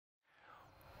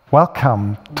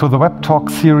Welcome to the Webtalk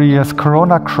series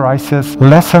Corona Crisis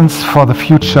Lessons for the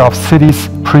Future of Cities,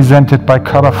 presented by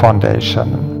Körber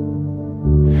Foundation.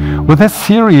 With this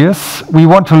series, we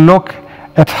want to look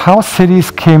at how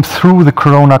cities came through the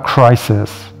Corona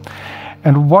crisis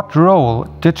and what role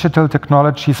digital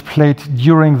technologies played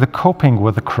during the coping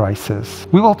with the crisis.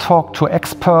 We will talk to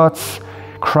experts,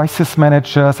 crisis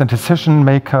managers and decision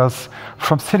makers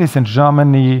from cities in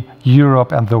Germany,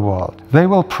 Europe and the world. They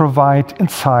will provide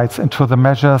insights into the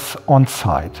measures on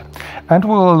site. And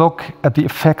we will look at the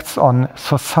effects on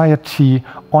society,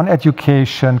 on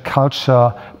education,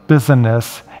 culture,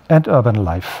 business and urban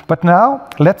life. But now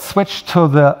let's switch to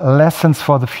the lessons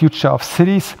for the future of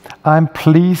cities. I'm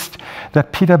pleased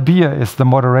that Bihr is the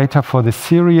moderator for this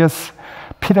series.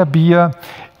 Bihr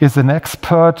is an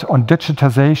expert on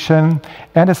digitization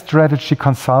and a strategy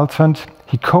consultant.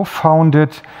 He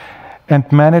co-founded and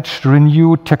managed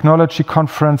renewed technology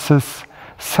conferences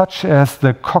such as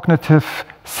the Cognitive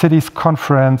Cities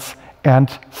Conference and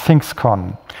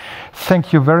ThingsCon.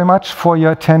 Thank you very much for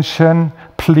your attention.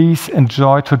 Please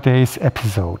enjoy today's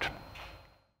episode.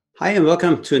 Hi and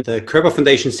welcome to the Körber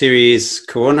Foundation series,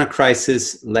 Corona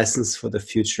Crisis, Lessons for the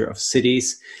Future of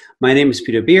Cities. My name is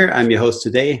Bihr, I'm your host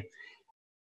today.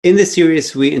 In this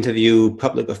series, we interview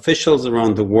public officials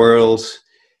around the world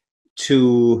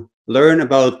to learn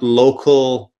about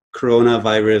local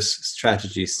coronavirus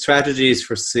strategies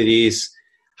for cities,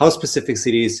 how specific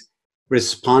cities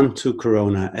respond to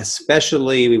Corona.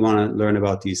 Especially, we want to learn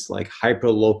about these like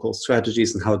hyper-local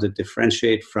strategies and how to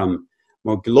differentiate from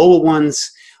more global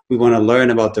ones. We want to learn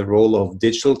about the role of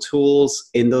digital tools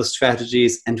in those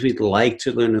strategies, and we'd like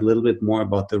to learn a little bit more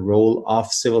about the role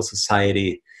of civil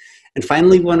society. And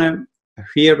finally, we want to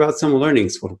hear about some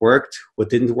learnings, what worked, what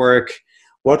didn't work,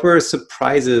 what were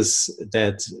surprises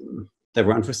that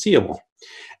were unforeseeable.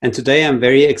 And today I'm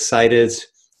very excited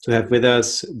to have with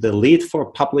us the lead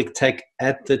for public tech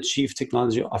at the Chief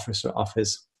Technology Officer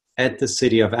Office at the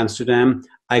City of Amsterdam,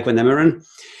 Aik van Eemeren.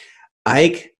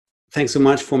 Aik, thanks so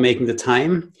much for making the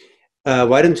time.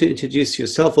 Why don't you introduce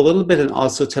yourself a little bit and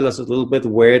also tell us a little bit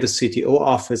where the CTO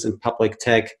office and public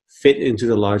tech fit into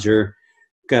the larger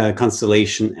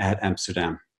constellation at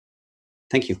Amsterdam.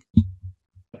 Thank you.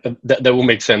 That will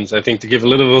make sense, I think, to give a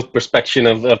little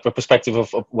perspective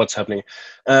of what's happening.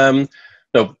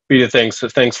 No, Peter, thanks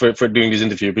for doing this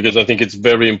interview, because I think it's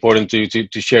very important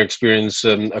to share experience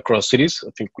across cities.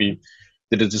 I think we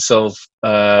did it yourself.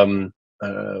 From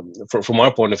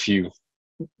our point of view,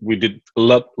 we did a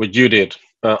lot what you did,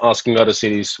 asking other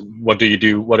cities, what do you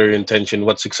do, what are your intentions,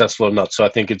 what's successful or not. So I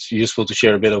think it's useful to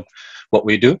share a bit of what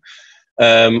we do.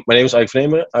 My name is Aik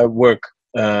van Eemeren. I work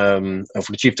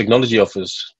for the Chief Technology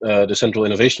Office, the Central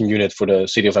Innovation Unit for the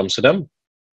City of Amsterdam.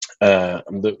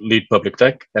 I'm the lead public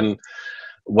tech. And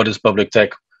what is public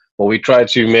tech? Well, we try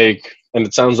to make, and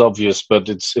it sounds obvious, but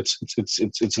it's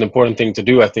an important thing to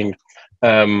do, I think,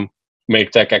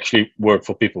 make tech actually work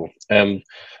for people, and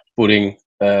putting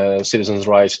citizens'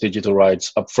 rights, digital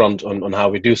rights up front on how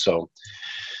we do so.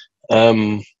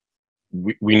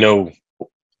 We know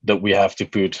that we have to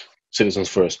put citizens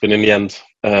first, but in the end,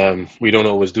 we don't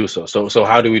always do so. So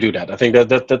how do we do that? I think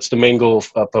that's the main goal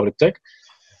of public tech,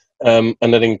 and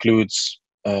that includes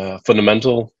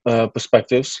fundamental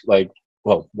perspectives like,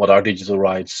 well, what are digital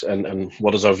rights and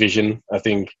what is our vision? I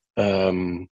think,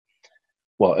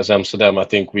 well, as Amsterdam, I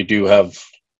think we do have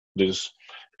this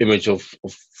image of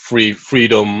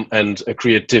freedom and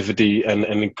creativity and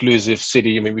an inclusive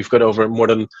city. I mean, we've got over more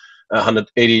than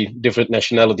 180 different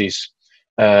nationalities.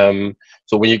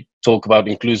 So when you talk about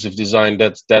inclusive design,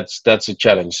 that's a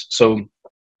challenge. So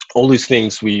all these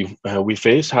things we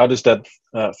face, how does that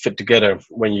fit together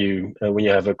when you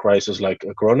have a crisis like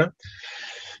a Corona?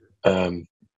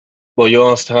 Well, you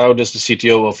asked, how does the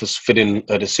CTO office fit in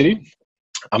the city?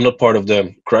 I'm not part of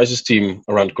the crisis team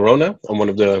around Corona. I'm one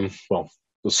of the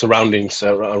surroundings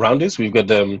around this. We've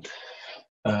got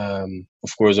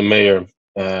of course, a mayor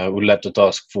who led the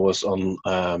task force on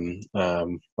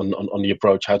the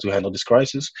approach how to handle this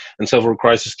crisis, and several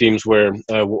crisis teams were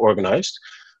organized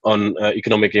on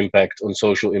economic impact, on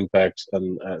social impact,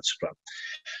 and etc.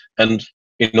 And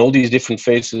in all these different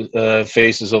phases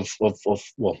of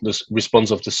this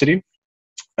response of the city,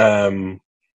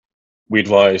 we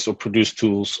advise or produce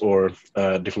tools or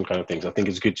different kind of things. I think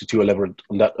it's good to elaborate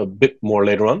on that a bit more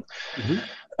later on. Mm-hmm.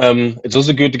 It's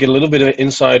also good to get a little bit of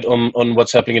insight on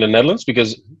what's happening in the Netherlands,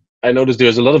 because I noticed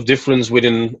there's a lot of difference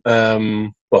within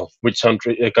which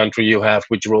country you have,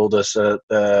 which role does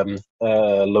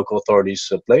local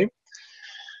authorities play.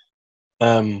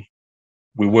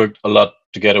 We worked a lot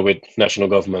together with national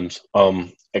government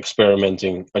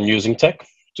experimenting on using tech.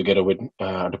 together with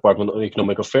Department of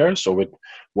Economic Affairs, or with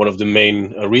one of the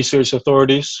main research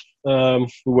authorities. We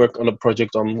work on a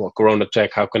project on Corona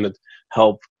tech. How can it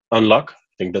help unlock?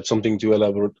 I think that's something to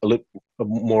elaborate a little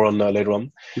more on later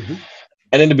on. Mm-hmm.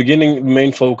 And in the beginning, the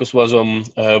main focus was on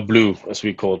blue, as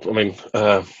we call it. I mean,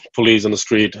 police on the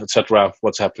street, etc.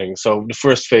 What's happening? So the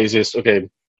first phase is, okay,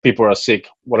 people are sick.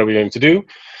 What are we going to do?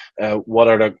 What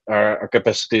are our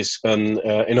capacities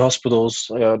in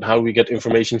hospitals? How do we get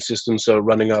information systems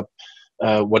running up?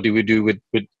 What do we do with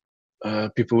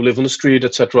people who live on the street,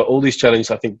 etc.? All these challenges.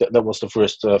 I think that was the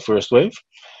first wave.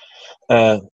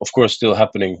 Of course, still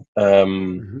happening.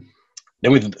 Then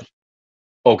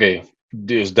okay,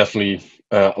 there's definitely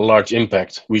a large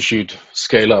impact. We should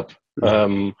scale up.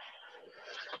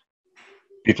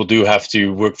 People do have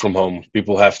to work from home.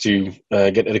 People have to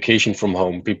get education from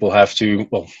home. People have to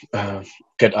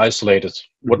get isolated.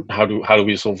 How do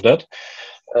we solve that?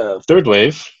 Third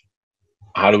wave.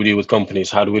 How do we deal with companies?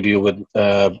 How do we deal with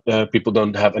people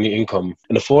don't have any income?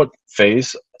 And the fourth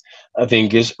phase, I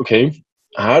think, is okay.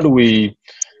 How do we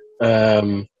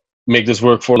make this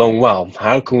work for a long while?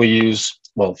 How can we use,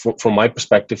 from my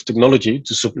perspective, technology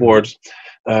to support,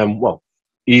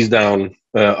 ease down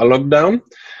a lockdown,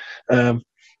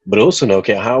 but also know,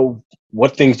 okay,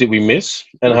 what things did we miss,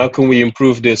 and how can we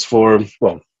improve this for,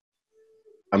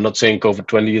 I'm not saying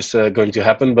COVID-20 is going to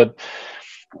happen, but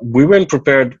we weren't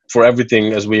prepared for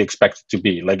everything as we expected to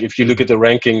be. Like, if you look at the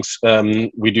rankings,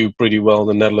 we do pretty well in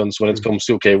the Netherlands when it comes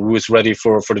to, okay, who is ready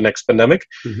for the next pandemic.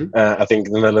 I think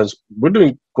in the Netherlands, we're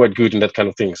doing quite good in that kind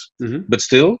of things. But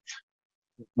still,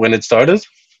 when it started,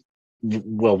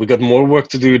 we got more work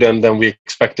to do than we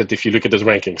expected if you look at this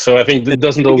ranking. So I think it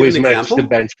doesn't always match the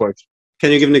benchmark.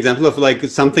 Can you give an example of like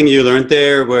something you learned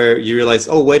there where you realized,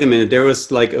 oh, wait a minute, there was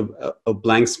like a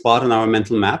blank spot on our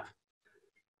mental map?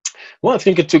 Well, I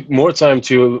think it took more time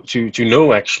to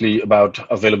know actually about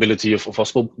availability of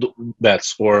hospital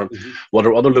beds, or what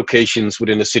are other locations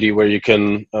within the city where you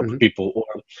can put people, or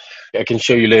I can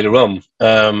show you later on.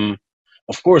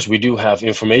 Of course, we do have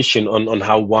information on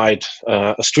how wide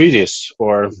a street is,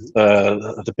 or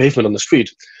the pavement on the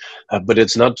street, but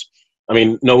it's not. I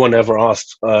mean, no one ever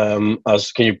asked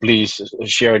us, can you please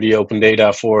share the open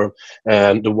data for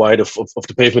the width of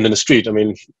the pavement in the street? I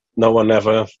mean, no one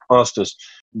ever asked us.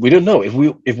 We don't know. If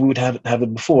we would have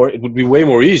it before, it would be way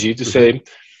more easy to say,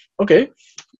 okay,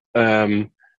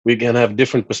 we can have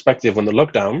different perspective on the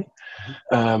lockdown.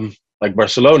 Like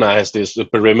Barcelona has the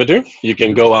perimeter. You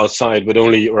can go outside, but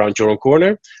only around your own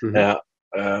corner.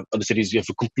 Other cities, you have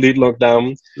a complete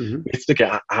lockdown.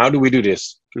 Okay, how do we do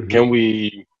this? Can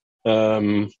we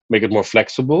make it more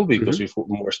flexible because we've got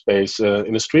more space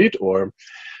in the street, or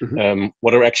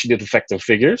what are actually the effective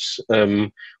figures?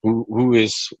 Who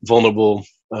is vulnerable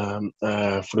for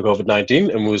the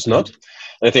COVID-19 and who is not?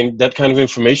 I think that kind of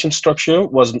information structure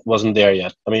wasn't there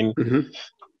yet. I mean,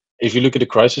 if you look at the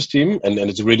crisis team, and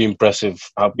it's really impressive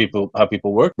how people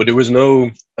work, but there was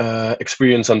no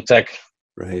experience on tech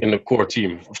in the core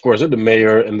team. Of course, the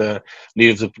mayor and the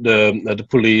leaders of the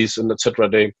police and etc.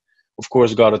 They of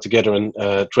course got it together and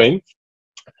train,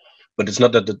 but it's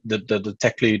not that the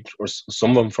tech lead or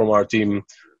someone from our team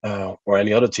or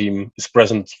any other team is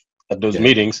present at those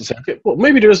meetings and say, okay, well,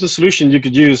 maybe there's a solution you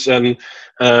could use, and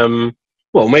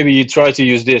maybe you try to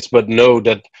use this, but know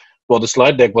that the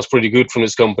slide deck was pretty good from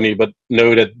this company, but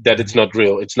know that it's not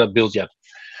real, it's not built yet.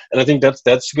 And I think that's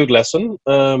a good lesson.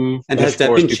 And has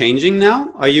that been changing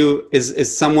now?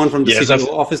 Is someone from the CTO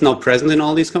office now present in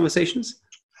all these conversations?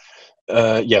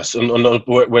 Yes, and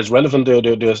where it's relevant,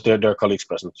 there's their colleagues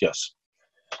present. Yes,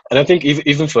 and I think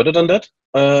even further than that,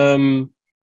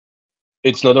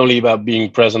 it's not only about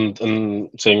being present and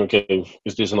saying, okay,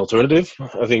 is this an alternative?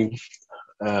 I think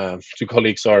two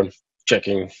colleagues are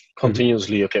checking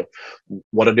continuously. Okay,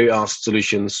 what are the asked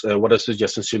solutions? What are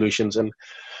suggested solutions? And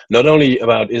not only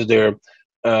about is there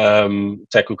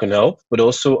tech who can help, but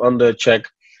also on the check,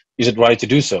 is it right to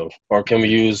do so, or can we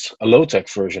use a low tech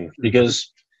version?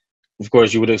 Because of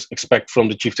course, you would expect from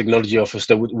the chief technology office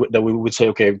that we would say,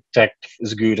 okay, tech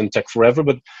is good and tech forever.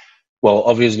 But,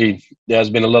 obviously, there's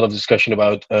been a lot of discussion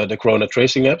about the corona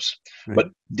tracing apps, but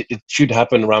it should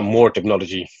happen around more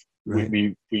technology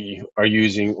we are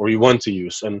using or we want to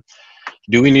use. And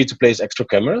do we need to place extra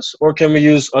cameras, or can we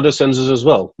use other sensors as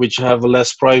well, which have a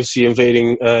less privacy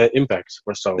invading impact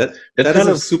or so? That is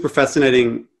a super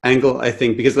fascinating angle, I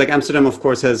think, because like Amsterdam, of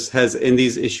course, has in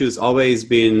these issues always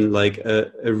been like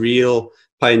a real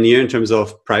pioneer in terms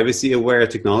of privacy aware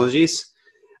technologies.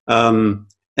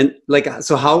 And like,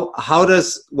 so what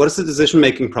is the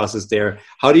decision-making process there?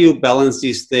 How do you balance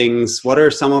these things? What are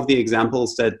some of the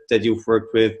examples that you've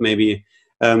worked with maybe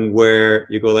where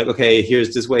you go like, okay,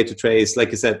 here's this way to trace.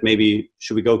 Like you said, maybe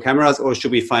should we go cameras or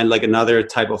should we find like another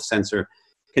type of sensor?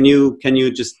 Can you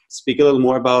just speak a little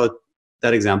more about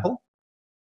that example?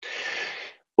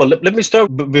 Well, let me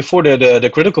start before the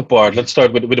critical part. Let's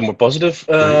start with a more positive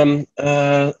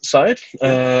side.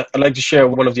 I'd like to share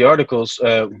one of the articles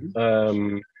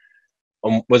on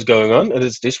what's going on, and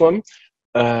it's this one.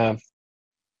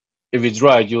 If it's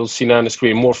right, you'll see now on the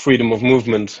screen more freedom of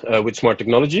movement with smart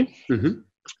technology.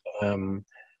 And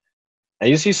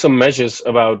you see some measures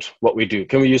about what we do.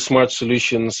 Can we use smart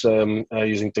solutions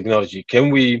using technology?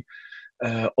 Can we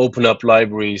open up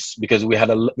libraries? Because we had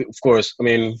of course, I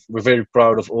mean, we're very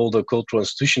proud of all the cultural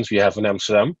institutions we have in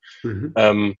Amsterdam.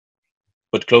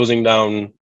 But closing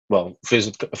down, well,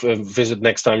 visit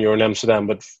next time you're in Amsterdam,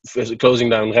 but closing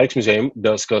down Rijksmuseum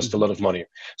does cost a lot of money.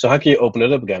 So how can you open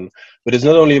it up again? But it's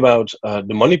not only about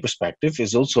the money perspective,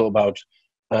 it's also about,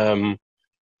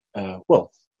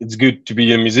 well, it's good to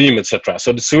be in a museum, etc.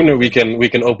 So the sooner we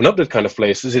can open up that kind of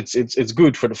places, it's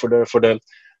good for the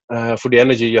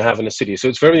energy you have in the city. So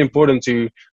it's very important to,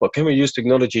 well, can we use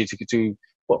technology to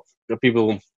well,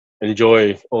 people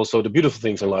enjoy also the beautiful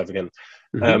things in life again.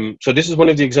 So this is one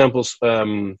of the examples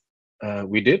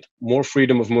we did, more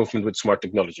freedom of movement with smart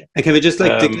technology. And can we just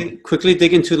like quickly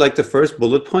dig into like the first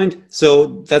bullet point?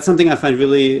 So that's something I find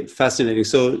really fascinating.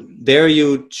 So there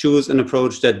you choose an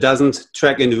approach that doesn't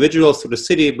track individuals to the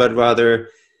city, but rather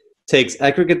takes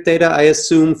aggregate data, I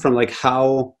assume, from like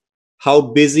how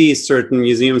busy certain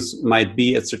museums might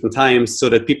be at certain times, so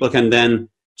that people can then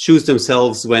choose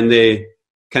themselves when they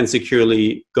can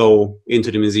securely go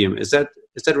into the museum. Is that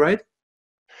right?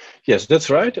 Yes, that's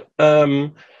right.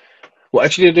 Well,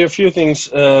 actually, there are a few things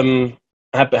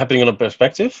happening on a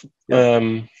perspective.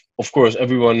 Of course,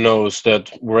 everyone knows that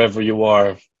wherever you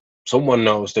are, someone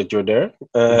knows that you're there.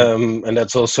 And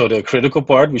that's also the critical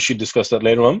part. We should discuss that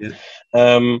later on.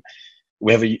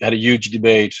 We had a huge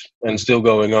debate and still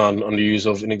going on the use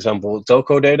of, an example,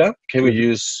 telco data. Can we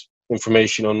use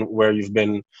information on where you've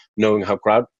been, knowing how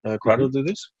crowded it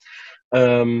is?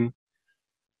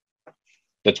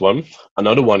 That's one.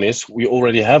 Another one is we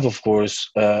already have, of course,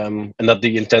 and not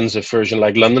the intensive version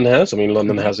like London has. I mean,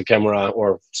 London has a camera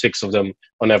or 6 of them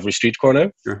on every street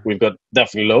corner. We've got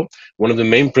definitely low. One of the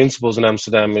main principles in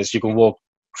Amsterdam is you can walk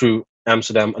through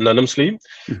Amsterdam anonymously,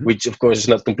 which of course is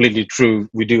not completely true.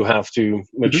 We do have to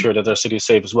make sure that our city is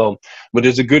safe as well. But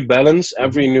there's a good balance.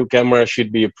 Every new camera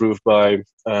should be approved by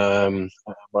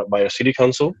our city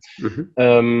council.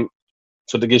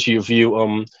 So that gives you a view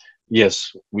on,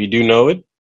 yes, we do know it,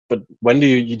 but when do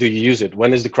you use it?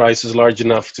 When is the crisis large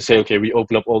enough to say, okay, we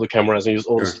open up all the cameras and use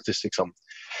all the statistics on?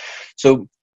 So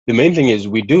the main thing is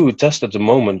we do test at the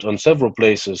moment on several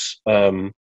places,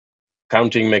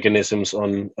 counting mechanisms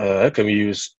on, can we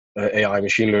use AI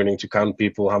machine learning to count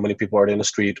people, how many people are in the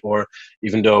street, or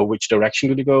even though which direction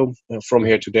do they go from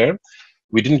here to there.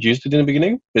 We didn't use it in the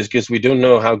beginning because we don't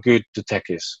know how good the tech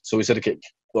is. So we said, okay,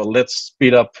 well, let's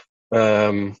speed up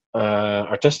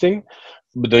our testing,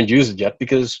 but don't use it yet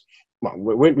because, well,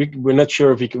 we're not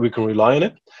sure if we can rely on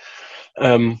it.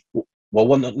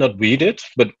 Well, not we did,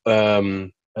 but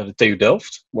the TU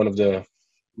Delft, one of the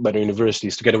better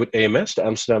universities, together with AMS, the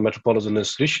Amsterdam Metropolitan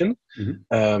Institution.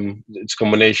 It's a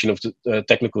combination of the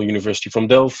Technical University from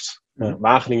Delft,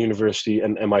 Wageningen University,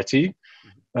 and MIT.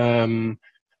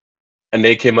 And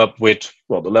they came up with,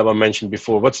 well, the lab I mentioned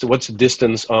before. What's the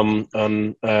distance on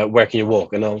where can you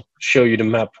walk? And I'll show you the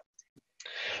map.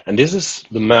 And this is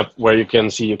the map where you can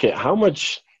see, okay, how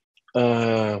much,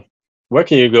 where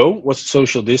can you go? What's the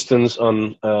social distance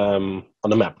on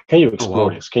the map? Can you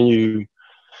explore this? Can you,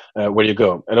 where you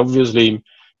go? And obviously,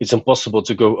 it's impossible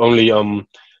to go only on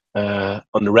the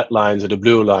red lines or the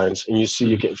blue lines. And you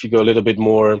see, if you go a little bit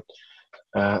more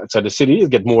outside the city, you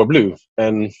get more blue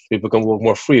and people can walk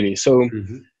more freely. So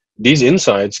these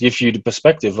insights give you the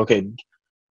perspective, okay,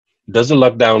 does the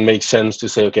lockdown make sense to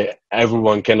say, okay,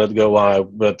 everyone cannot go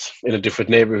out, but in a different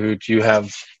neighborhood, you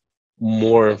have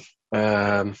more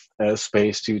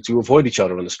space to avoid each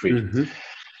other on the street.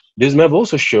 This map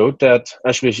also showed that,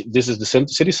 actually, this is the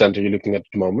city center you're looking at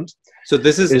the moment. So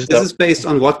this is based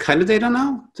on what kind of data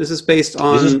now? This is based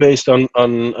on... This is based on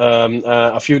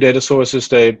a few data sources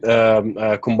they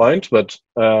combined, but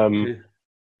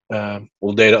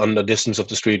all data on the distance of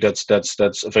the street,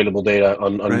 that's available data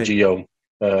on geo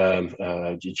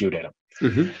data.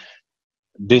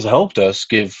 This helped us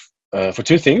give, for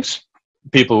two things.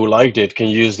 People who liked it can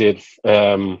use it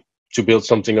to build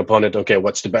something upon it. Okay,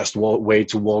 what's the best way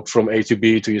to walk from A to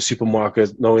B to your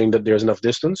supermarket, knowing that there's enough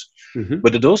distance?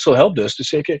 But it also helped us to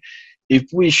say, okay, if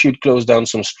we should close down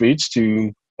some streets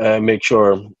to make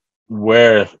sure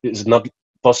where is not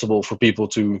possible for people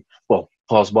to, well,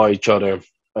 pass by each other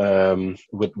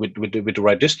with the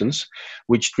right distance,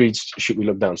 which streets should we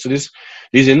look down? So these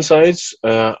insights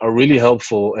are really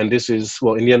helpful, and this is,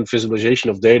 well, in the end, visualization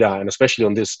of data, and especially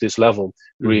on this level,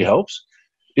 really helps.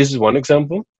 This is one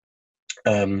example.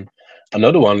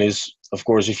 Another one is, of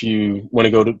course, if you want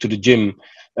to go to the gym,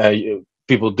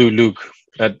 people do look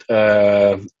at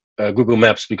Google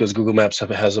Maps, because Google Maps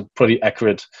has a pretty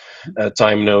accurate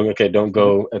time knowing, okay, don't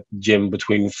go at the gym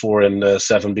between 4 and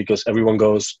 7 because everyone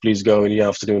goes, please go in the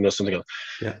afternoon or something else.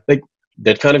 Yeah. Like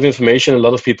that kind of information, a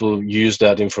lot of people use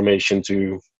that information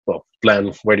to, well,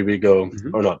 plan where do we go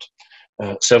or not.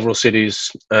 Several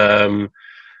cities, not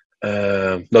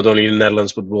only in the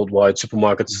Netherlands but worldwide,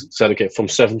 supermarkets said, okay, from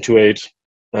 7 to 8,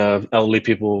 elderly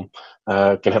people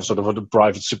can have sort of a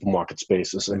private supermarket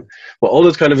spaces, and well, all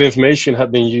that kind of information had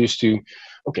been used to,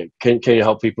 okay, can you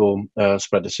help people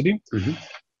spread the city?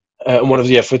 And one of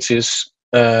the efforts is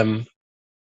the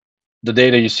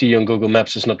data you see on Google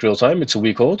Maps is not real time; it's a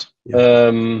week old.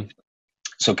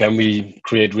 So can we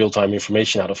create real time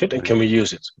information out of it, and can we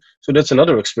use it? So that's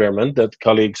another experiment that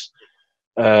colleagues,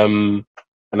 and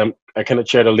I cannot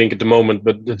share the link at the moment,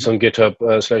 but it's on GitHub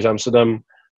 /Amsterdam.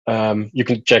 You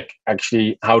can check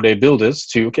actually how they build it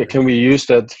to, okay, can we use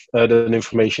that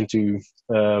information to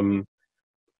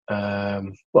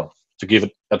well, to give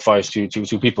advice to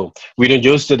people. We don't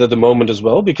use it at the moment as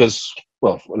well because,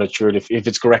 well, we're not sure if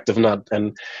it's correct or not.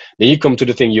 And then you come to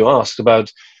the thing you asked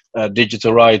about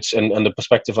digital rights and the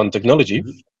perspective on technology.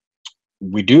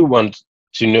 We do want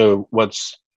to know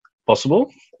what's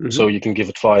possible, so you can give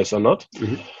advice or not.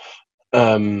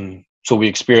 So we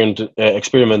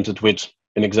experimented with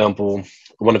an example,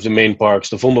 one of the main parks,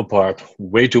 the Vondel Park,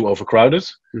 way too overcrowded.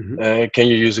 Can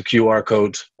you use a QR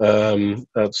code to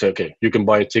say, okay, you can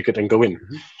buy a ticket and go in?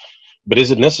 But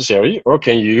is it necessary? Or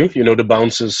can you know, the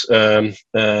bouncers at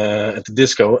the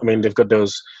disco, I mean, they've got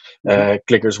those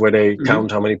clickers where they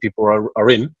count how many people are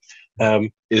in,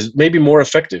 is maybe more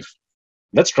effective.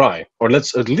 Let's try, or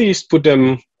let's at least put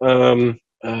them on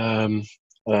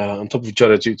top of each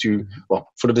other to well,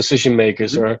 for the decision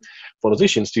makers or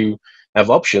politicians to have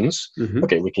options.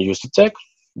 Okay, we can use the tech.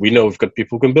 We know we've got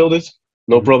people who can build it.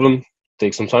 No problem.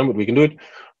 Take some time, but we can do it.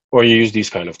 Or you use these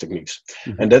kind of techniques,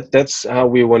 and that's how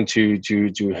we want to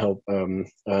help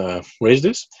raise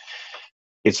this.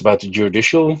 It's about the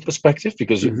judicial perspective,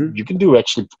 because you can do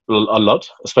actually a lot.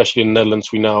 Especially in the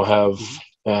Netherlands, we now have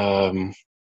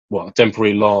well, a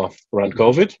temporary law around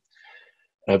COVID.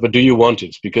 But do you want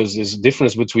it? Because there's a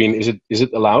difference between is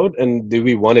it allowed and do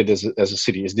we want it as a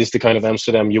city? Is this the kind of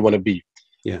Amsterdam you want to be?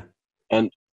 Yeah. And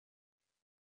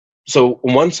so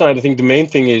on one side, I think the main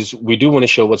thing is we do want to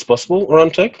show what's possible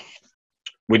around tech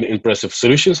with impressive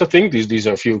solutions. I think these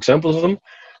are a few examples of them.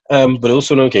 But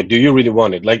also, okay, do you really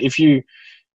want it? Like if you,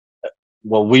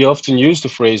 well, we often use the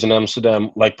phrase in Amsterdam,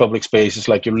 like public spaces,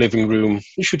 like your living room,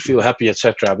 you should feel happy,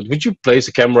 etc. But would you place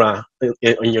a camera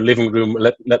in your living room,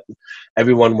 let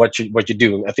everyone watch what you're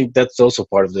doing? I think that's also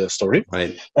part of the story.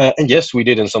 Right. And yes, we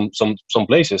did in some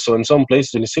places. So in some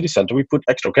places in the city center, we put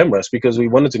extra cameras because we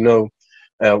wanted to know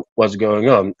what's going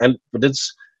on. But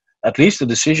it's at least a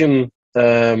decision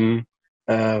thought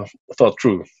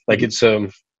through. Like it's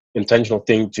an intentional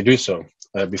thing to do so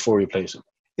before you place it.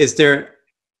 Is there?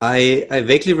 I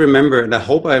vaguely remember, and I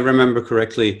hope I remember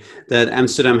correctly, that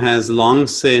Amsterdam has long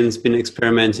since been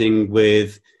experimenting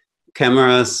with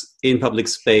cameras in public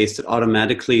space that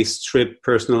automatically strip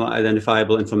personal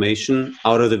identifiable information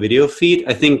out of the video feed.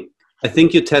 I think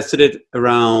you tested it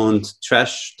around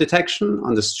trash detection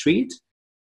on the street.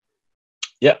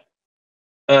 Yeah.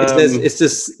 Is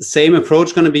this same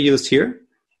approach going to be used here?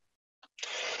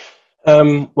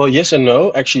 Well, yes and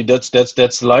no. Actually, that's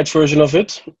the light version of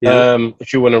it. Yeah.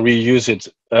 If you want to reuse it,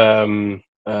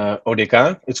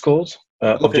 ODK, it's called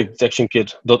Object Detection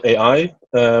Kit.ai.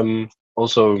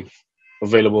 Also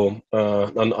available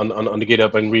on the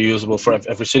GitHub and reusable for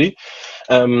every city.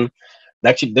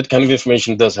 Actually, that kind of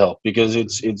information does help because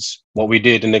it's what we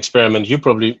did in the experiment. You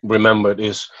probably remembered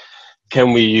is,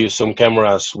 can we use some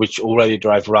cameras which already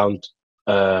drive around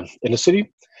in the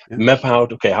city? Map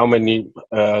out, okay, how many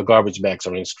garbage bags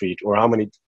are in the street, or how many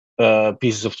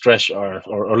pieces of trash or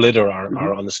litter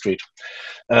are on the street,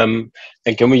 and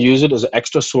can we use it as an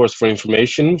extra source for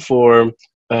information for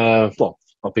well,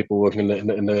 people working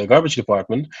in the garbage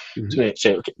department to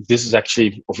say, okay, this is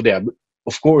actually over there. But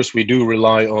of course, we do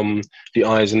rely on the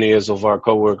eyes and ears of our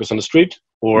co-workers on the street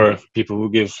or people who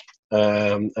give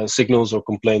signals or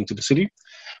complain to the city.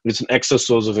 But it's an extra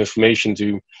source of information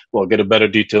to, well, get a better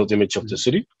detailed image of the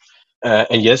city.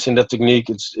 And yes, in that technique,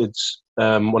 it's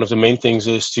one of the main things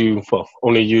is to, well,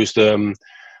 only use the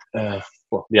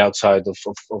the outside of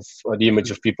the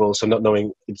image of people, so not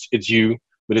knowing it's you,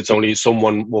 but it's only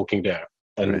someone walking there,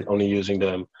 and only using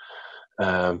them.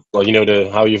 Well, you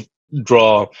know how you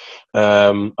draw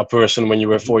a person when you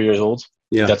were 4 years old.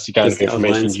 Yeah, that's the kind of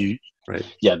information outlines. you. Right.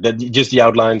 Yeah, just the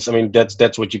outlines. I mean,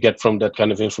 that's what you get from that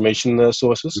kind of information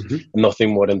sources, and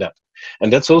nothing more than that.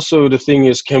 And that's also the thing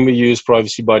is, can we use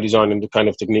privacy by design in the kind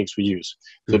of techniques we use?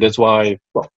 So that's why,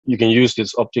 well, you can use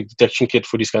this object detection kit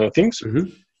for these kind of things,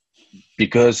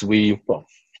 because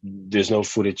there's no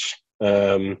footage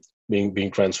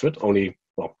being transferred, only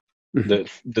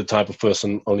the type of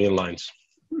person only in lines.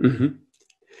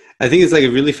 I think it's like a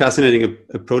really fascinating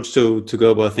approach to go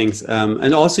about things.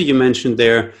 And also you mentioned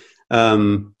there, I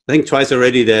think twice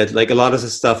already, that like a lot of the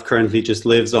stuff currently just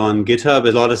lives on GitHub.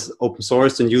 A lot is open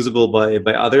sourced and usable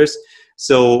by others.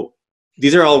 So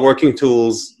these are all working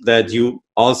tools that you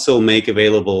also make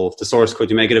available, the source code,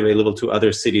 you make it available to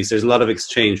other cities. There's a lot of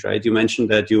exchange, right? You mentioned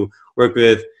that you work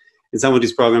with, in some of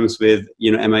these programs with,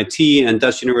 you know, MIT and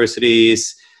Dutch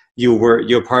universities.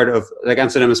 You're part of, like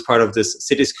Amsterdam is part of this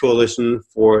cities coalition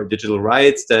for digital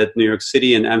rights that New York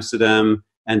City and Amsterdam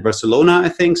and Barcelona, I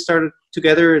think, started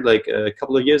together like a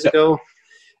couple of years ago.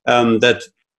 That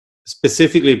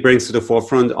specifically brings to the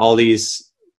forefront all these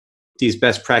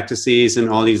best practices and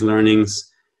all these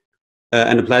learnings,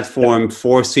 and a platform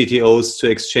for CTOs to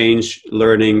exchange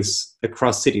learnings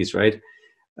across cities, right?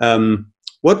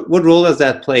 What role does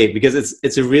that play? Because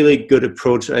it's a really good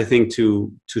approach, I think,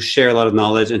 to share a lot of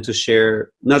knowledge and to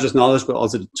share not just knowledge, but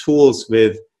also the tools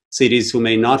with cities who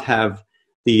may not have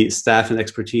the staff and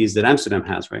expertise that Amsterdam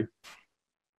has, right?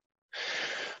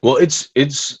 Well,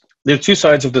 there are two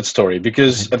sides of that story,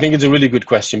 because I think it's a really good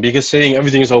question, because saying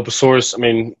everything is open source, I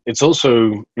mean, it's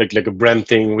also like a brand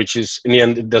thing, which is, in the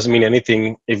end, it doesn't mean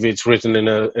anything if it's written in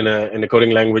a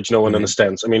coding language no one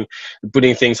understands. I mean,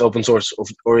 putting things open source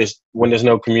when there's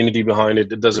no community behind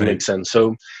it, it doesn't make sense.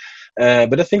 So,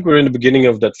 but I think we're in the beginning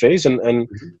of that phase, and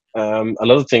a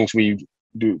lot of things we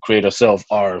do create ourselves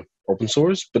are open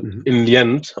source, but in the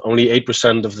end, only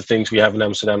 8% of the things we have in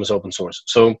Amsterdam is open source.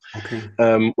 So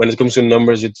when it comes to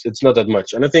numbers, it's not that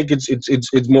much, and I think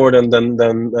it's more than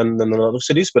a lot of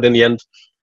cities. But in the end,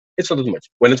 it's not that much.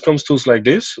 When it comes to tools like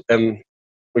this, and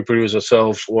we produce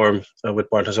ourselves or with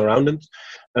partners around it,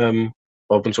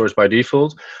 open source by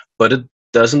default, but it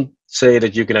doesn't say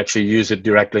that you can actually use it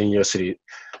directly in your city.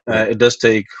 It does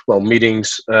take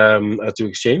meetings to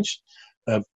exchange.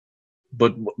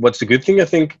 But what's the good thing, I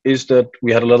think, is that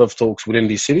we had a lot of talks within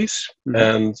these cities,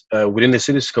 and within the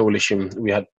cities coalition,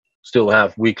 we still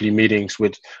have weekly meetings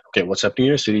with, okay, what's happening in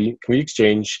your city? Can we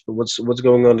exchange? What's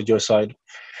going on at your side?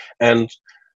 And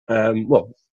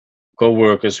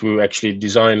co-workers who actually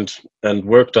designed and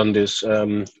worked on this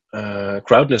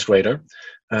crowdness radar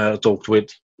talked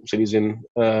with cities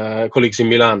colleagues in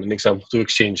Milan, an example, to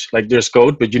exchange. Like, there's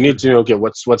code, but you need to know, okay,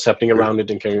 what's happening around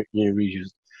it, and can you reuse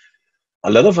it? A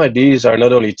lot of ideas are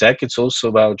not only tech, it's also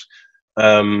about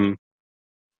can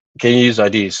you use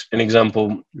IDs? An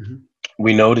example,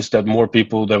 we noticed that more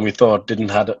people than we thought didn't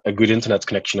have a good internet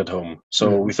connection at home.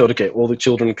 So we thought, okay, all the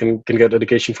children can get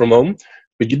education from home,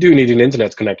 but you do need an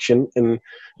internet connection, and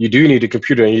you do need a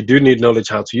computer, and you do need knowledge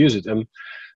how to use it. And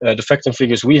the fact and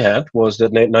figures we had was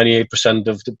that 98%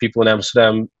 of the people in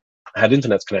Amsterdam had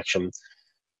internet connection.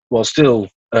 Well, still,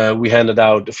 we handed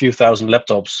out a few thousand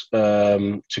laptops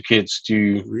to kids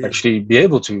to actually be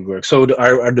able to work. So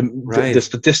the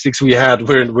statistics we had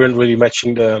weren't really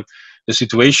matching the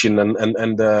situation,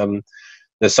 and the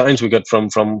signs we got from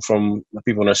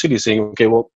people in our city saying, okay,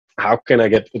 well, how can I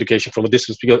get education from a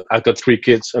distance? Because I've got 3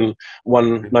 kids and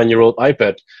one 9-year-old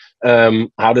iPad.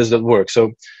 How does that work?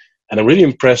 So, and I'm really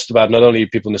impressed about not only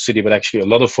people in the city, but actually a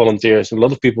lot of volunteers and a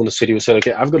lot of people in the city who said,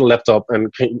 okay, I've got a laptop, and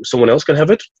someone else can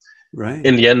have it. Right.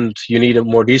 In the end, you need a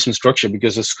more decent structure,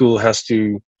 because the school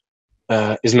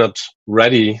is not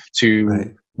ready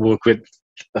to work with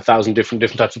 1,000 different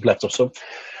types of laptops. So,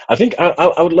 I think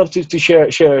I would love to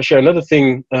share another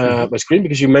thing by screen,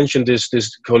 because you mentioned this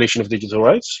coalition of digital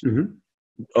rights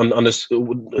on this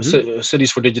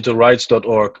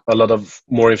citiesfordigitalrights.org. A lot of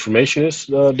more information is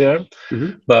there,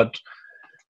 but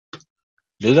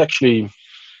this actually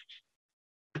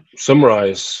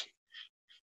summarize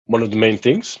one of the main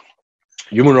things.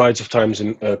 Human rights of times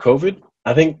in COVID.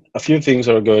 I think a few things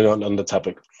are going on the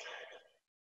topic.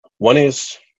 One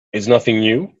is, it's nothing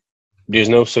new. There's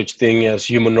no such thing as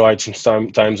human rights in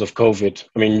times of COVID.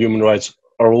 I mean, human rights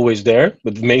are always there,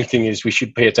 but the main thing is we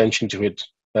should pay attention to it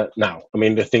now. I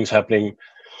mean, there are things happening,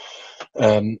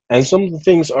 and some of the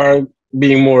things are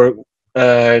being more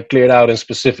cleared out and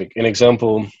specific. An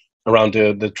example around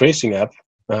the tracing app,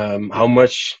 how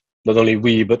much not only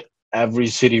we, but every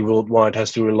city worldwide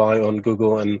has to rely on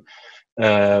Google and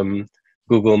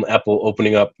Apple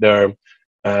opening up their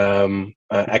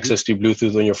access to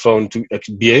Bluetooth on your phone to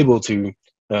be able to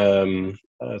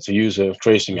use a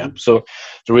tracing app. So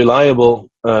the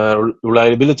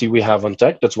reliability we have on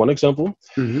tech, that's one example.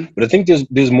 But I think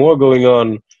there's more going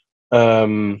on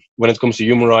when it comes to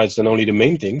human rights than only the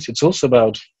main things. It's also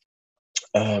about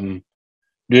doing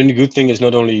the good thing is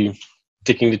not only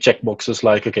ticking the check boxes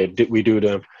like, okay, did we do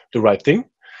the right thing?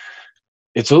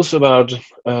 It's also about,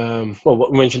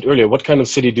 what we mentioned earlier, what kind of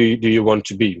city do you want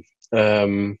to be?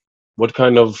 What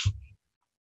kind of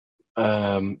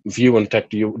view on tech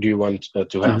do you want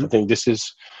to have? I think this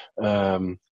is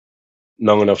long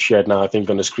enough shared now. I think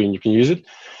on the screen you can use it.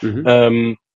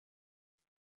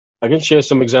 I can share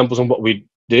some examples on what we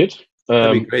did,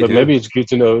 That'd be great, but maybe it's good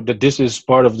to know that this is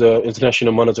part of the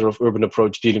International Monitor of Urban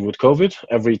Approach dealing with COVID.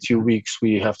 Every 2 weeks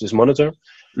we have this monitor,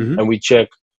 and we check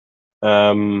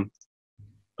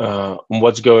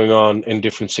what's going on in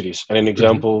different cities. And an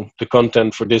example, the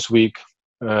content for this week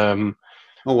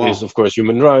is, of course,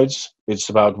 human rights. It's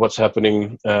about what's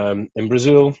happening in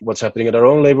Brazil, what's happening at our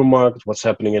own labor market, what's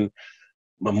happening in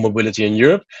mobility in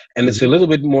Europe. And it's a little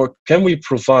bit more, can we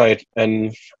provide,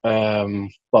 and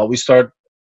we start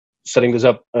setting this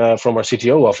up from our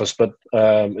CTO office, but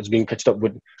it's being catched up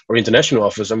with our international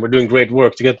office, and we're doing great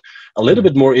work to get a little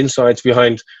bit more insights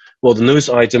behind, the news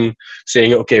item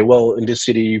saying, okay, well, in this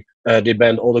city, they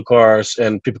banned all the cars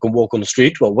and people can walk on the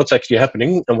street. Well, what's actually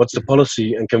happening and what's the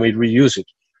policy and can we reuse it?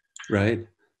 Right.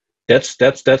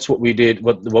 That's what we did,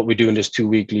 what we do in this 2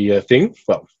 weekly thing.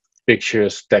 Well,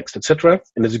 pictures, text, etc.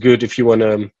 And it's good if you want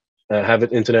to have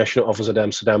an international office at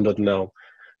Amsterdam.nl.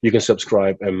 You can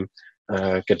subscribe and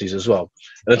get these as well.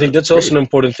 And I think that's also an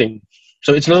important thing.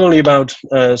 So it's not only about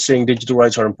saying digital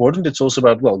rights are important, it's also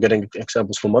about, getting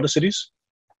examples from other cities.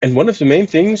 And one of the main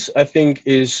things I think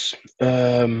is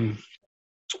a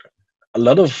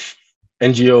lot of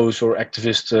NGOs or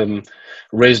activists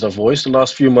raised their voice the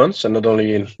last few months, and not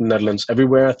only in the Netherlands,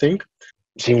 everywhere, I think.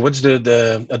 Saying what's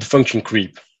the function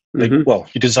creep? Like,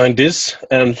 you designed this,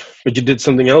 but you did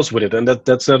something else with it, and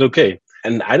that's not okay.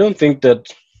 And I don't think that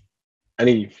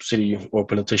any city or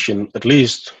politician, at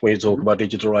least when you talk about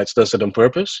digital rights, does it on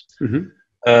purpose.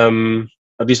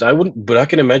 At least I wouldn't, but I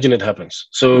can imagine it happens.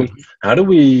 So how do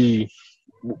we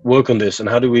work on this, and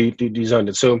how do we design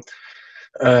it? So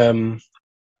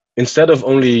instead of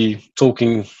only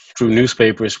talking through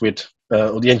newspapers with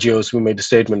the NGOs who made the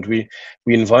statement, we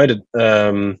invited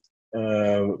a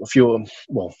few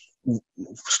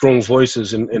strong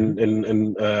voices in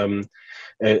the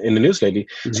news lately.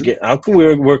 So how can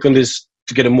we work on this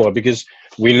together more? Because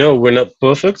we know we're not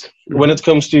perfect when it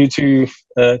comes to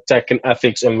tech and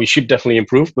ethics, and we should definitely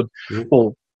improve. But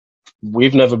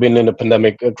we've never been in a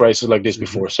pandemic crisis like this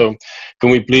before. So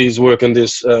can we please work on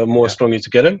this more strongly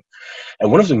together?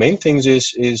 And one of the main things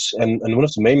is one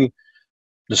of the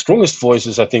strongest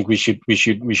voices I think we should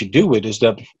do with is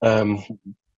that.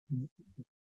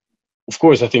 Of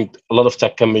course, I think a lot of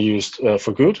tech can be used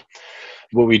for good,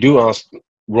 but we do ask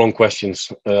wrong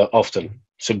questions often.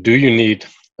 So do you need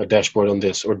a dashboard on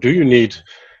this, or do you need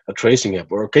a tracing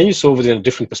app, or can you solve it in a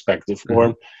different perspective?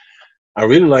 Or I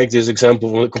really like this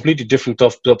example on a completely different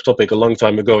topic a long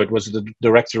time ago. It was the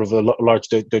director of a large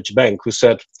Dutch bank who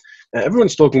said,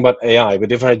 everyone's talking about AI,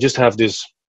 but if I just have this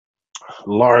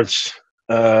large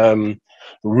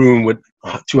room with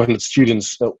 200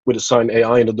 students with a sign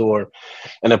AI in the door,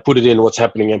 and I put it in what's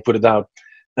happening and put it out,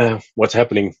 what's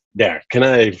happening there? Can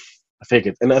I fake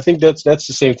it? And I think that's the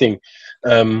same thing.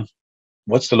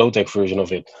 What's the low-tech version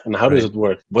of it, and how does it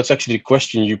work? What's actually the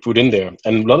question you put in there?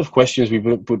 And a lot of questions we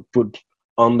put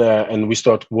on there, and we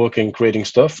start working, creating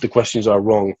stuff, the questions are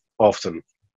wrong often.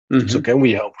 So can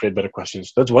we help create better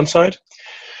questions? That's one side.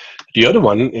 The other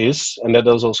one is, and that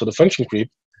is also the function creep,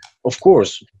 of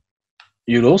course,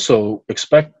 you'd also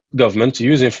expect government to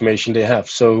use information they have.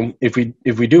 So if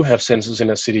we do have sensors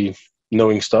in a city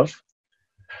knowing stuff,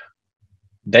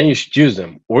 then you should use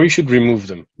them, or you should remove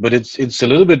them. But it's a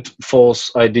little bit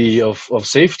false idea of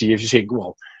safety if you say,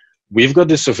 well, we've got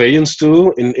this surveillance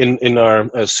tool in our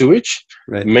sewage,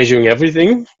 measuring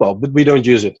everything, but we don't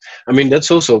use it. I mean, that's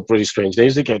also pretty strange. They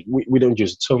say, okay, we don't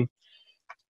use it. So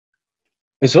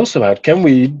it's also about, can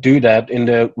we do that in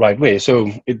the right way?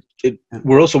 So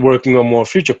we're also working on more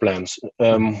future plans.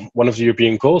 One of the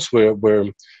European goals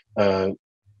we're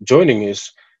joining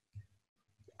is,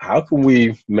 how can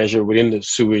we measure within the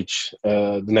sewage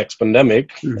the next pandemic,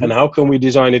 and how can we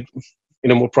design it in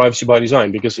a more privacy by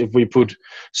design? Because if we put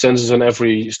sensors on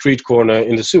every street corner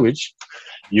in the sewage,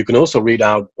 you can also read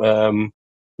out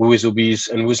who is obese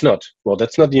and who is not. Well,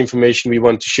 that's not the information we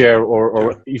want to share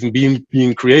or even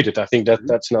being created. I think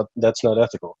that's not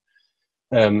ethical.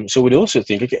 So we'd also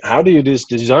think, okay, how do you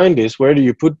design this? Where do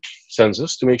you put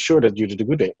sensors to make sure that you did a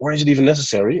good way? Or is it even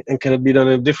necessary? And can it be done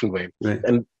in a different way? Right.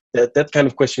 And that kind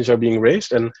of questions are being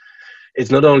raised. And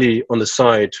it's not only on the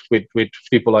side with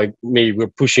people like me, we're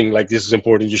pushing like this is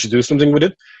important, you should do something with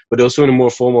it, but also in a more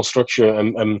formal structure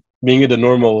and being it a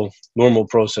normal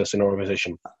process in our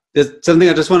organization. There's something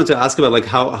I just wanted to ask about, like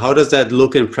how does that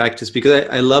look in practice? Because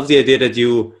I love the idea that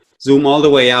you zoom all the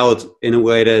way out in a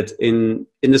way that in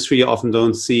industry you often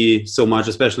don't see so much,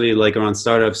 especially like around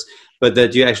startups, but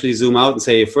that you actually zoom out and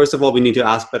say, first of all, we need to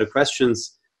ask better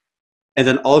questions. And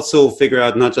then also figure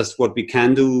out not just what we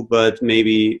can do, but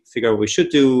maybe figure out what we should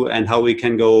do and how we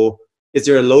can go. Is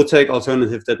there a low-tech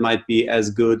alternative that might be as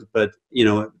good, but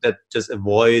that just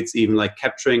avoids even like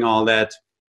capturing all that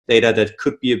data that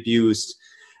could be abused?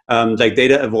 Like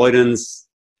data avoidance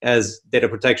as data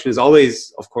protection is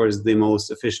always, of course, the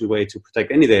most efficient way to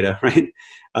protect any data, right?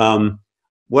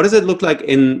 What does it look like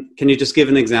can you just give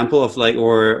an example of like,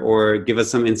 or give us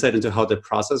some insight into how the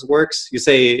process works? You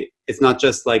say it's not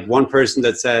just like one person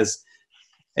that says,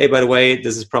 hey, by the way,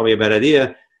 this is probably a bad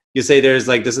idea. You say there's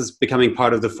like, this is becoming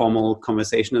part of the formal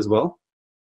conversation as well?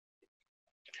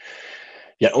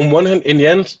 Yeah, on one hand, in the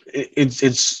end,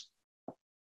 it's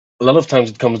a lot of times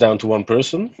it comes down to one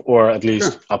person, or at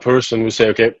least a person who say,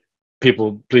 okay,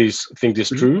 people, please think this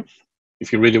through.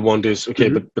 If you really want this, okay,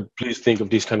 but please think of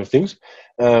these kind of things.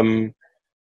 So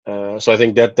I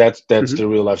think that's the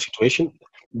real life situation.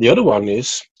 The other one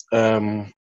is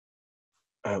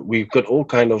we've got all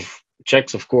kind of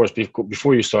checks, of course,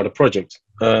 before you start a project,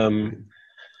 and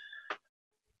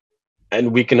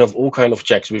we can have all kind of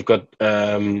checks. We've got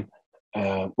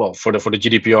well, for the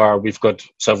GDPR, we've got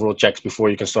several checks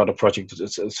before you can start a project,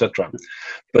 etc.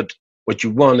 But what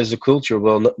you want is a culture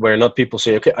where not people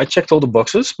say, okay, I checked all the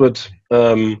boxes, but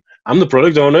I'm the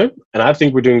product owner and I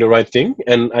think we're doing the right thing.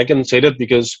 And I can say that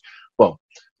because, well,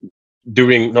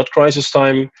 during not crisis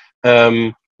time,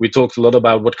 we talked a lot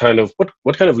about what kind of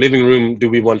living room do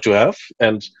we want to have.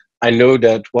 And I know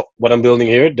that what I'm building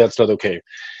here, that's not okay.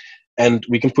 And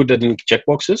we can put that in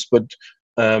checkboxes, but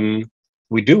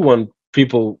we do want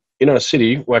people in our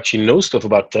city who actually know stuff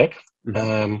about tech.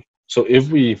 So if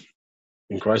we,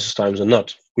 in crisis times or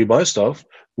not, we buy stuff,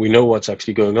 we know what's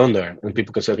actually going on there, and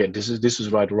people can say, okay, this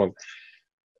is right or wrong.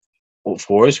 Of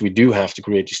course, we do have to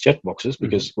create these checkboxes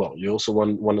because, well, you also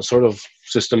want a sort of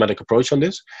systematic approach on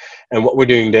this. And what we're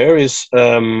doing there is,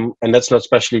 and that's not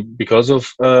especially because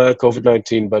of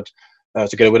COVID-19, but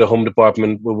together with the Home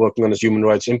Department, we're working on this human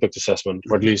rights impact assessment,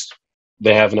 or at least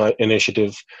they have an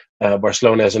initiative.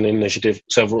 Barcelona has an initiative.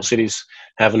 Several cities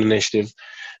have an initiative.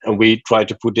 And we try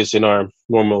to put this in our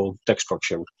normal tech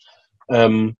structure.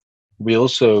 We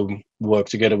also work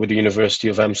together with the University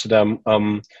of Amsterdam.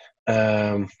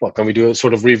 What can we do? A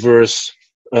sort of reverse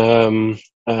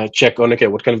check on, okay,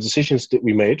 what kind of decisions did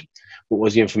we made? What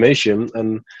was the information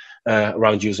and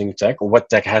around using tech, or what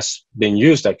tech has been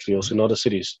used actually also in other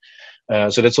cities?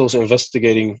 So that's also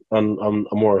investigating on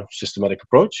a more systematic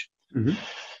approach. And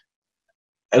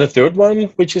the third one,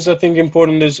 which is I think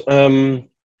important, is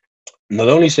not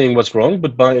only saying what's wrong,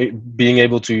 but by being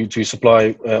able to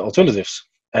supply alternatives.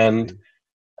 And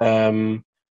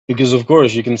because of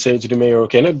course you can say to the mayor,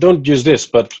 okay, no, don't use this,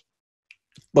 but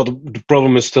the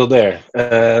problem is still there.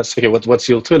 So okay, what's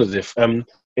the alternative?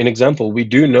 An example, we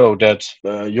do know that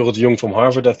Jorrit Jung from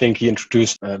Harvard, I think he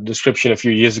introduced a description a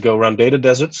few years ago around data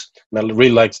deserts. And I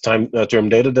really like the term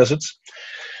data deserts.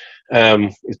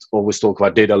 It's always talk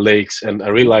about data lakes, and I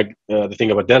really like the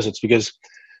thing about deserts because,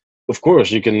 of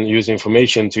course, you can use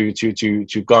information to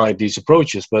guide these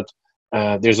approaches, but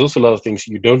there's also a lot of things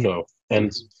you don't know.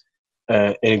 And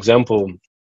an example,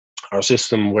 our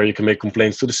system where you can make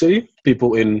complaints to the city,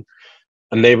 people in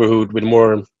a neighborhood with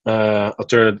more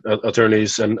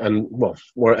attorneys and well,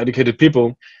 more educated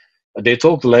people, they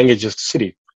talk the language of the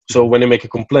city. So when they make a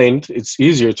complaint, it's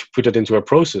easier to put it into a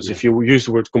process. If you use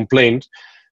the word complaint,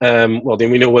 well,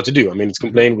 then we know what to do. I mean, it's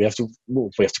complaint. We have to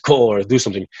call or do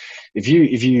something. If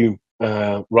you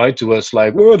write to us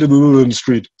like in the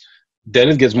street, then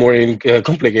it gets more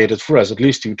complicated for us, at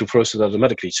least to process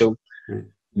automatically. So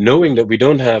knowing that we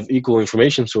don't have equal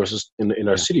information sources in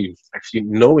our city, actually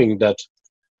knowing that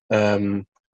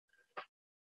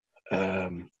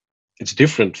it's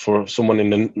different for someone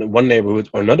in one neighborhood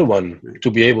or another one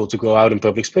to be able to go out in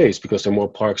public space because there are more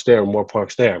parks there or more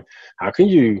parks there. How can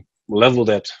you level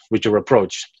that with your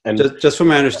approach? And just from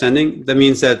my understanding, that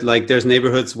means that like there's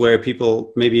neighborhoods where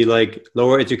people maybe like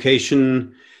lower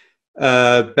education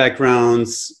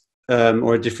backgrounds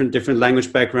or different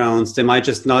language backgrounds, they might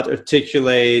just not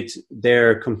articulate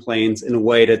their complaints in a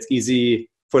way that's easy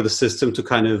for the system to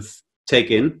kind of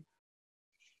take in.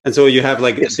 And so you have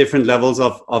like different levels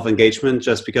of engagement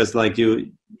just because like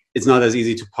it's not as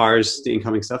easy to parse the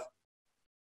incoming stuff.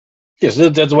 Yes,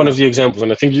 that's one of the examples,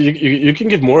 and I think you can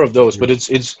give more of those. But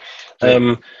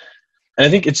I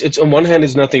think it's on one hand,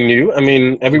 it's nothing new. I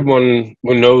mean, everyone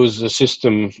who knows the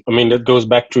system, I mean, that goes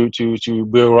back to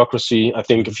bureaucracy. I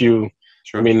think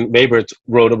I mean, Weber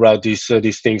wrote about these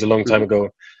things a long time ago.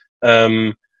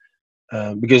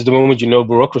 Because the moment you know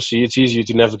bureaucracy, it's easier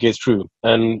to navigate through.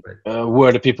 And who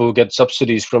are the people who get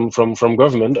subsidies from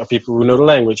government are people who know the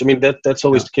language. I mean, that's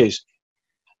always the case.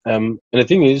 And the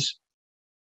thing is,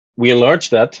 we enlarge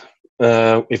that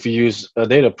if we use a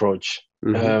data approach.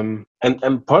 And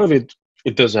part of it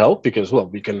does help because, well,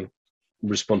 we can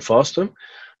respond faster.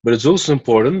 But it's also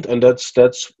important, and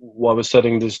that's why we're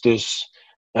setting this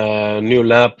new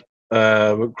lab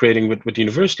we're creating with the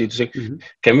university to say,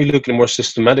 can we look in a more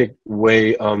systematic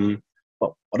way on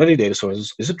what are the data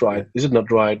sources? Is it right? Is it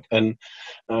not right? And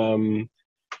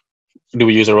do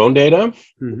we use our own data?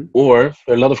 Or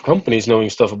there are a lot of companies knowing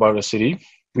stuff about a city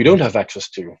we don't have access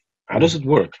to. How does it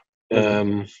work?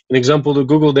 An example, the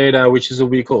Google data, which is a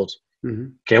week old.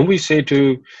 Can we say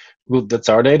to Google, that's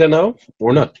our data now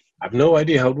or not? I have no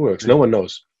idea how it works. No one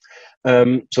knows.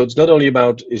 So it's not only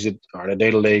about are there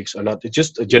data lakes or not. It's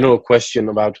just a general question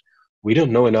about we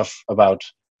don't know enough about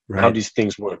how these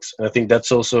things works. And I think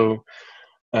that's also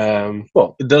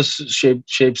well, it does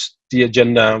shapes the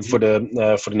agenda for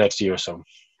the next year or so.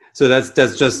 So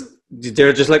that's just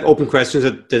they're just like open questions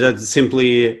that are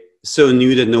simply so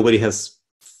new that nobody has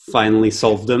finally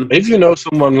solved them. If you know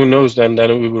someone who knows, then it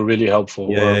will be really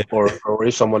helpful. Or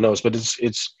if someone knows, but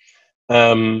it's.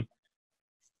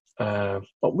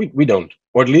 But we don't,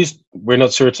 or at least we're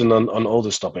not certain on all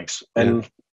these topics. And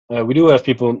we do have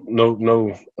people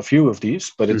know a few of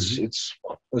these, but it's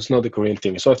not the Korean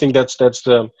thing. So I think that's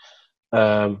the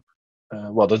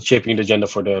that's shaping the agenda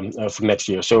for next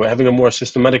year. So having a more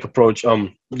systematic approach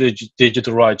on the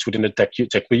digital rights within the tech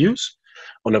we use,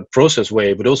 on a process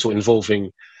way, but also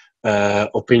involving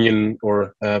opinion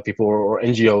or people or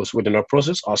NGOs within our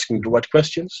process, asking the right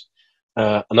questions.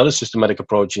 Another systematic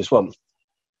approach is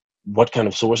what kind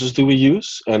of sources do we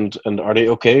use, and are they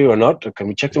okay or not? Or can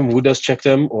we check them? Who does check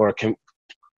them? Or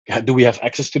do we have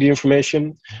access to the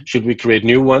information? Should we create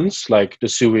new ones like the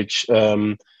sewage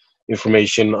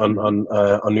information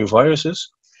on new viruses?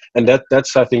 And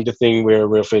that's I think the thing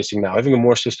we're facing now, having a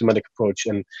more systematic approach.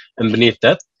 And beneath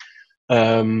that,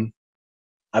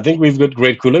 I think we've got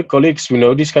great colleagues who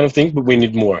know these kind of things, but we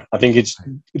need more. I think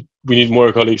we need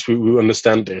more colleagues who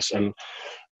understand this and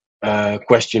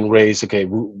question raised. Okay,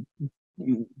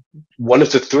 one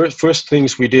of the first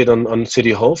things we did on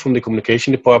City Hall from the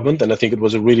communication department, and I think it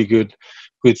was a really good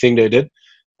thing they did,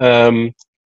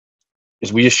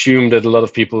 is we assume that a lot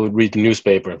of people read the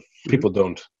newspaper. People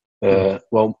don't.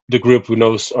 Well, the group who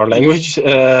knows our language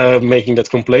making that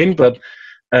complaint, but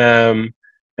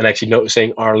and actually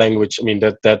saying our language, I mean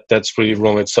that's pretty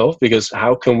wrong itself, because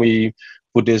how can we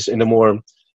put this in a more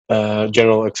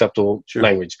general acceptable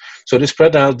language? So they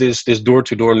spread out this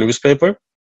door-to-door newspaper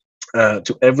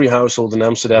to every household in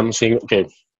Amsterdam, saying, okay,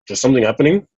 there's something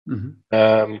happening.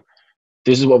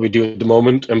 This is what we do at the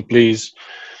moment, and please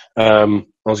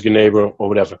ask your neighbor or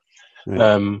whatever.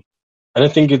 And I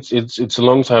think it's a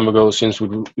long time ago since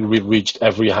we've reached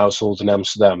every household in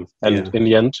Amsterdam. And in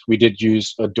the end, we did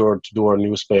use a door-to-door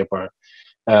newspaper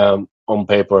on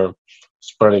paper,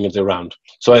 spreading it around.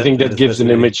 So I think that gives an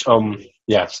image.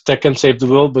 Tech can save the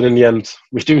world, but in the end,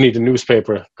 we do need a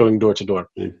newspaper going door to door.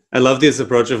 I love this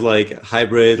approach of like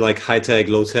hybrid, like high tech,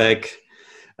 low tech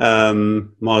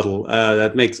model.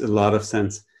 That makes a lot of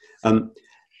sense.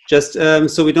 Just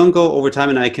so we don't go over time,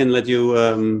 and I can let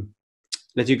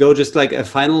you go. Just like a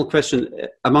final question.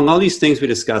 Among all these things we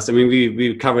discussed, I mean,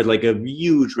 we covered like a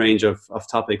huge range of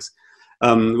topics.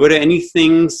 Were there any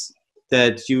things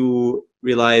that you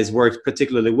realize worked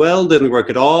particularly well, didn't work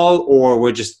at all, or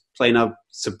were just plain out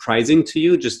surprising to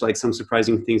you? Just like some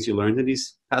surprising things you learned in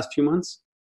these past few months?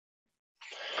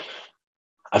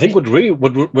 I think what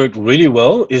worked really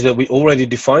well is that we already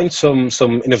defined some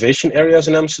innovation areas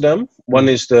in Amsterdam. One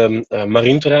is the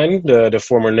Marineterrein, the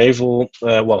former naval.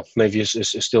 Navy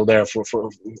is still there for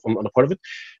on a part of it.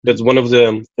 That's one of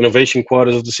the innovation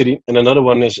quarters of the city, and another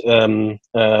one is around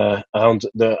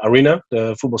the arena,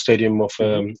 the football stadium of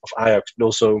Ajax, but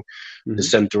also the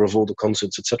center of all the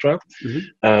concerts, etc.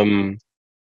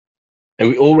 And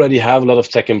we already have a lot of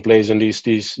tech in place in these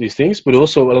things, but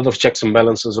also a lot of checks and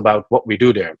balances about what we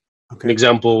do there. An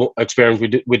example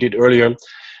experiment we did earlier,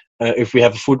 if we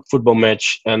have a football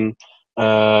match and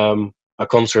a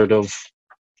concert of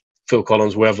Phil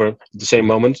Collins, whoever, at the same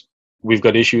moment, we've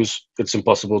got issues. It's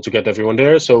impossible to get everyone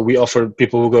there. So we offer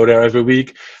people who go there every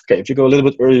week, okay, if you go a little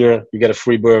bit earlier, you get a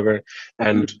free burger,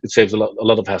 and it saves a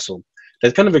lot of hassle.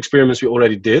 That kind of experiments we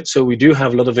already did. So we do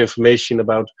have a lot of information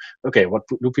about, okay, what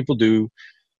do people do?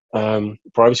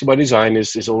 Privacy by design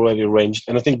is already arranged.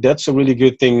 And I think that's a really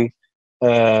good thing,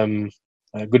 a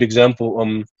good example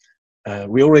on,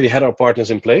 we already had our partners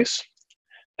in place,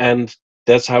 and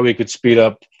that's how we could speed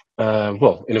up,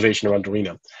 innovation around the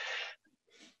arena.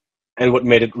 And what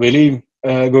made it really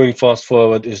going fast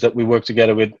forward is that we work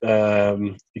together with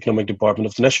economic department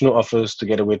of the national office,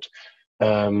 together with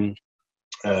the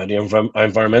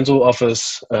environmental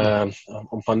office on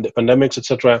pandemics,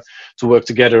 etc., to work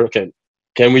together. Okay,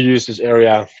 can we use this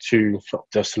area to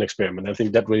test an experiment? I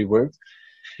think that really worked,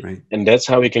 right? And that's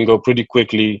how we can go pretty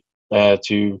quickly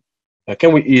to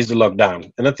can we ease the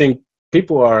lockdown? And I think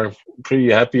people are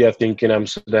pretty happy, I think, in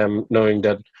Amsterdam, knowing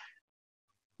that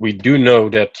we do know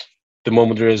that the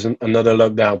moment there is another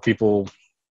lockdown, people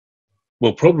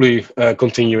will probably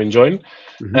continue enjoying.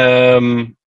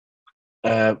 Mm-hmm.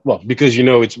 Because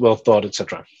it's well thought,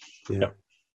 etc. Yeah.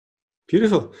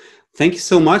 Beautiful. Thank you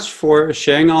so much for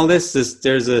sharing all this.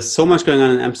 There's so much going on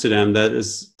in Amsterdam that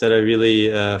I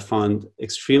really found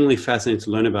extremely fascinating to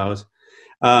learn about.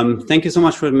 Thank you so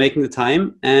much for making the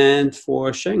time and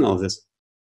for sharing all of this.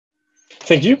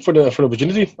 Thank you for the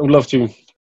opportunity. I would love to